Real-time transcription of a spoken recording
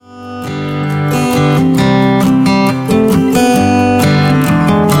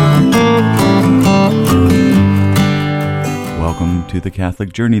Welcome to the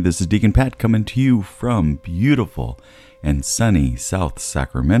Catholic Journey. This is Deacon Pat coming to you from beautiful and sunny South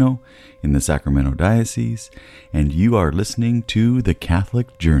Sacramento in the Sacramento Diocese, and you are listening to the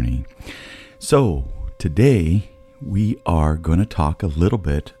Catholic Journey. So, today we are going to talk a little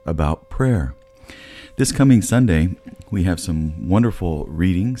bit about prayer. This coming Sunday, we have some wonderful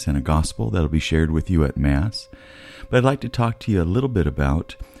readings and a gospel that will be shared with you at Mass, but I'd like to talk to you a little bit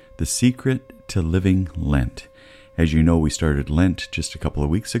about the secret to living Lent. As you know, we started Lent just a couple of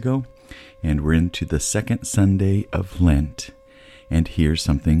weeks ago, and we're into the second Sunday of Lent. And here's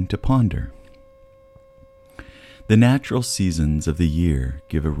something to ponder. The natural seasons of the year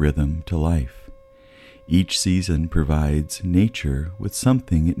give a rhythm to life. Each season provides nature with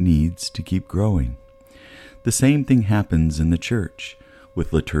something it needs to keep growing. The same thing happens in the church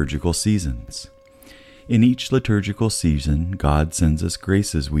with liturgical seasons. In each liturgical season, God sends us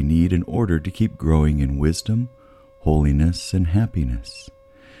graces we need in order to keep growing in wisdom, holiness, and happiness.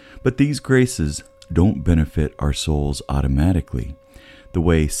 But these graces don't benefit our souls automatically, the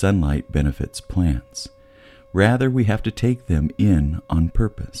way sunlight benefits plants. Rather, we have to take them in on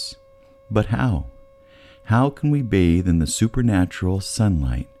purpose. But how? How can we bathe in the supernatural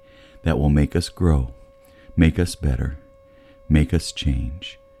sunlight that will make us grow, make us better, make us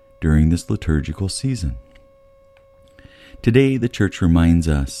change during this liturgical season? Today, the Church reminds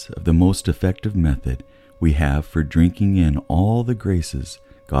us of the most effective method we have for drinking in all the graces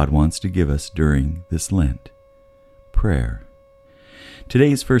God wants to give us during this Lent: prayer.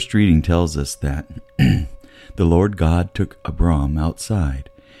 Today's first reading tells us that the Lord God took Abram outside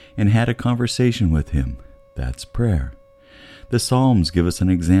and had a conversation with him. That's prayer. The Psalms give us an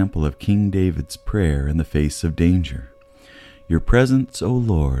example of King David's prayer in the face of danger. Your presence, O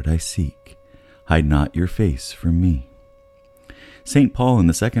Lord, I seek. Hide not your face from me. St. Paul in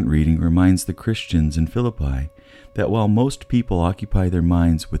the second reading reminds the Christians in Philippi that while most people occupy their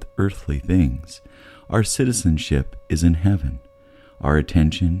minds with earthly things, our citizenship is in heaven. Our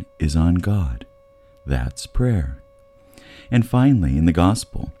attention is on God. That's prayer. And finally, in the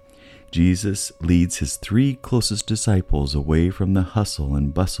Gospel, Jesus leads his three closest disciples away from the hustle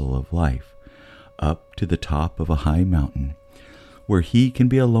and bustle of life, up to the top of a high mountain, where he can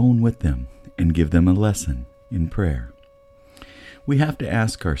be alone with them and give them a lesson in prayer. We have to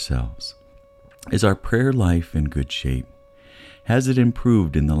ask ourselves, is our prayer life in good shape? Has it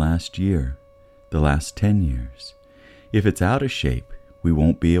improved in the last year, the last 10 years? If it's out of shape, we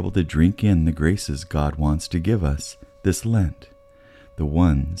won't be able to drink in the graces God wants to give us this Lent, the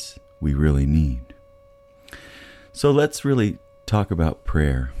ones we really need. So let's really talk about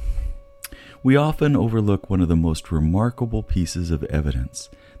prayer. We often overlook one of the most remarkable pieces of evidence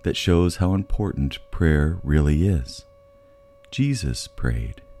that shows how important prayer really is. Jesus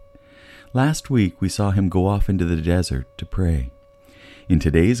prayed. Last week we saw him go off into the desert to pray. In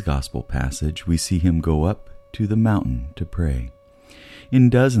today's gospel passage, we see him go up to the mountain to pray. In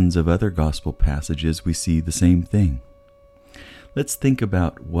dozens of other gospel passages, we see the same thing. Let's think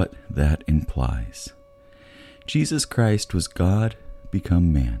about what that implies. Jesus Christ was God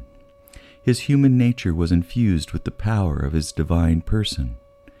become man. His human nature was infused with the power of his divine person.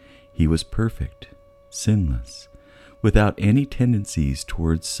 He was perfect, sinless, without any tendencies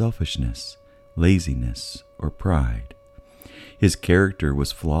towards selfishness, laziness, or pride. His character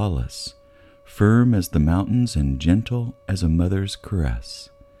was flawless, firm as the mountains and gentle as a mother's caress.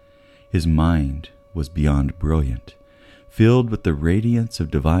 His mind was beyond brilliant, filled with the radiance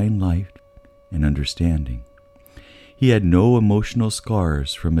of divine light and understanding. He had no emotional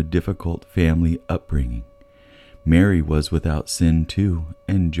scars from a difficult family upbringing. Mary was without sin too,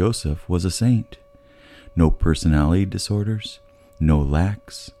 and Joseph was a saint. No personality disorders, no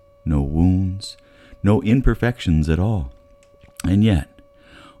lacks, no wounds, no imperfections at all. And yet,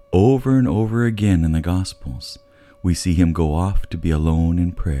 over and over again in the Gospels, we see him go off to be alone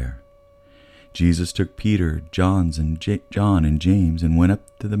in prayer. Jesus took Peter, John, and James and went up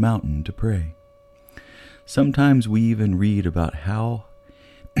to the mountain to pray. Sometimes we even read about how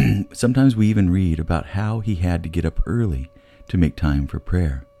he had to get up early to make time for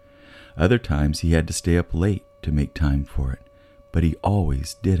prayer. Other times he had to stay up late to make time for it, but he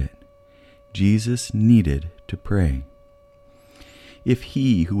always did it. Jesus needed to pray. If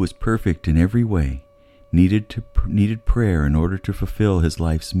he, who was perfect in every way, needed prayer in order to fulfill his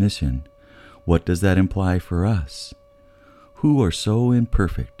life's mission, what does that imply for us, who are so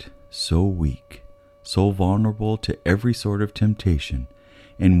imperfect, so weak, so vulnerable to every sort of temptation,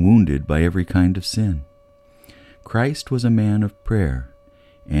 and wounded by every kind of sin? Christ was a man of prayer,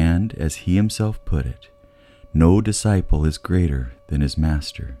 And, as he himself put it, no disciple is greater than his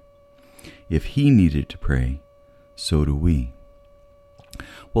master. If he needed to pray, so do we.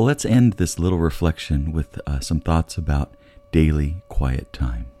 Well, let's end this little reflection with some thoughts about daily quiet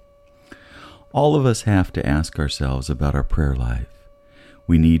time. All of us have to ask ourselves about our prayer life.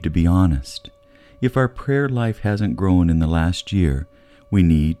 We need to be honest. If our prayer life hasn't grown in the last year, we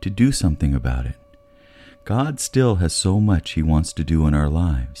need to do something about it. God still has so much He wants to do in our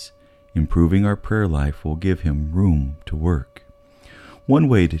lives. Improving our prayer life will give Him room to work. One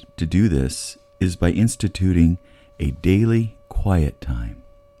way to do this is by instituting a daily quiet time.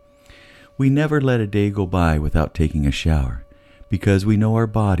 We never let a day go by without taking a shower, because we know our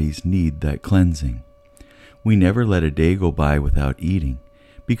bodies need that cleansing. We never let a day go by without eating,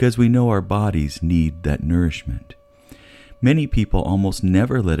 because we know our bodies need that nourishment. Many people almost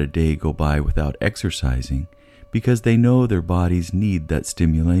never let a day go by without exercising, because they know their bodies need that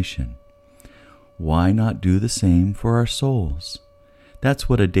stimulation. Why not do the same for our souls? That's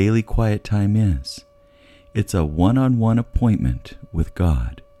what a daily quiet time is. It's a one-on-one appointment with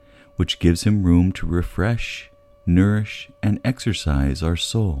God, which gives Him room to refresh, nourish, and exercise our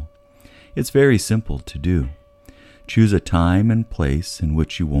soul. It's very simple to do. Choose a time and place in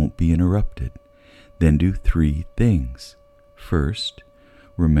which you won't be interrupted. Then do 3 things. First,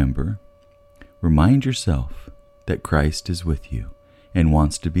 remind yourself that Christ is with you and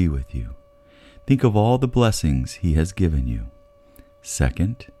wants to be with you. Think of all the blessings He has given you.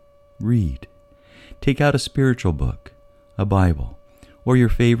 Second, read. Take out a spiritual book, a Bible, or your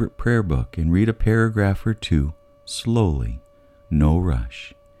favorite prayer book and read a paragraph or 2 slowly, no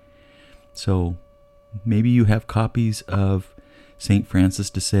rush. So, maybe you have copies of St. Francis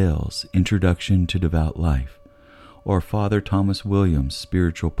de Sales' Introduction to Devout Life, or Father Thomas Williams'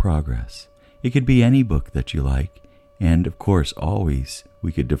 Spiritual Progress. It could be any book that you like, and of course, always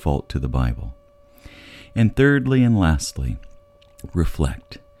we could default to the Bible. And thirdly and lastly,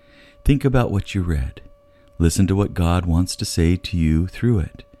 reflect. Think about what you read. Listen to what God wants to say to you through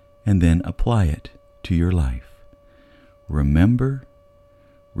it, and then apply it to your life. Remember,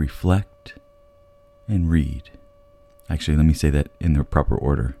 reflect, and read. Actually, let me say that in the proper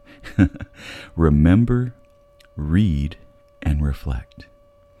order. Remember, read, and reflect.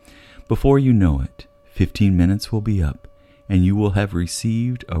 Before you know it, 15 minutes will be up, and you will have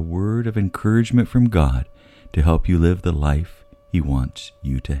received a word of encouragement from God to help you live the life He wants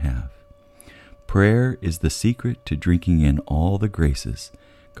you to have. Prayer is the secret to drinking in all the graces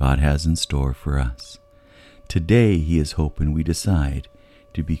God has in store for us. Today, He is hoping we decide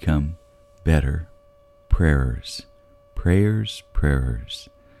to become better prayers. Prayers.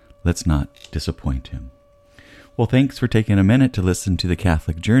 Let's not disappoint Him. Well, thanks for taking a minute to listen to The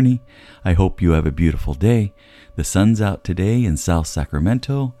Catholic Journey. I hope you have a beautiful day. The sun's out today in South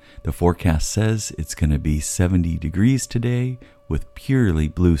Sacramento. The forecast says it's going to be 70 degrees today with purely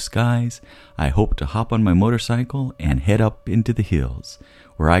blue skies. I hope to hop on my motorcycle and head up into the hills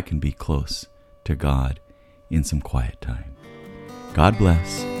where I can be close to God in some quiet time. God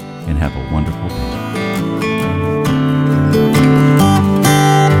bless and have a wonderful day.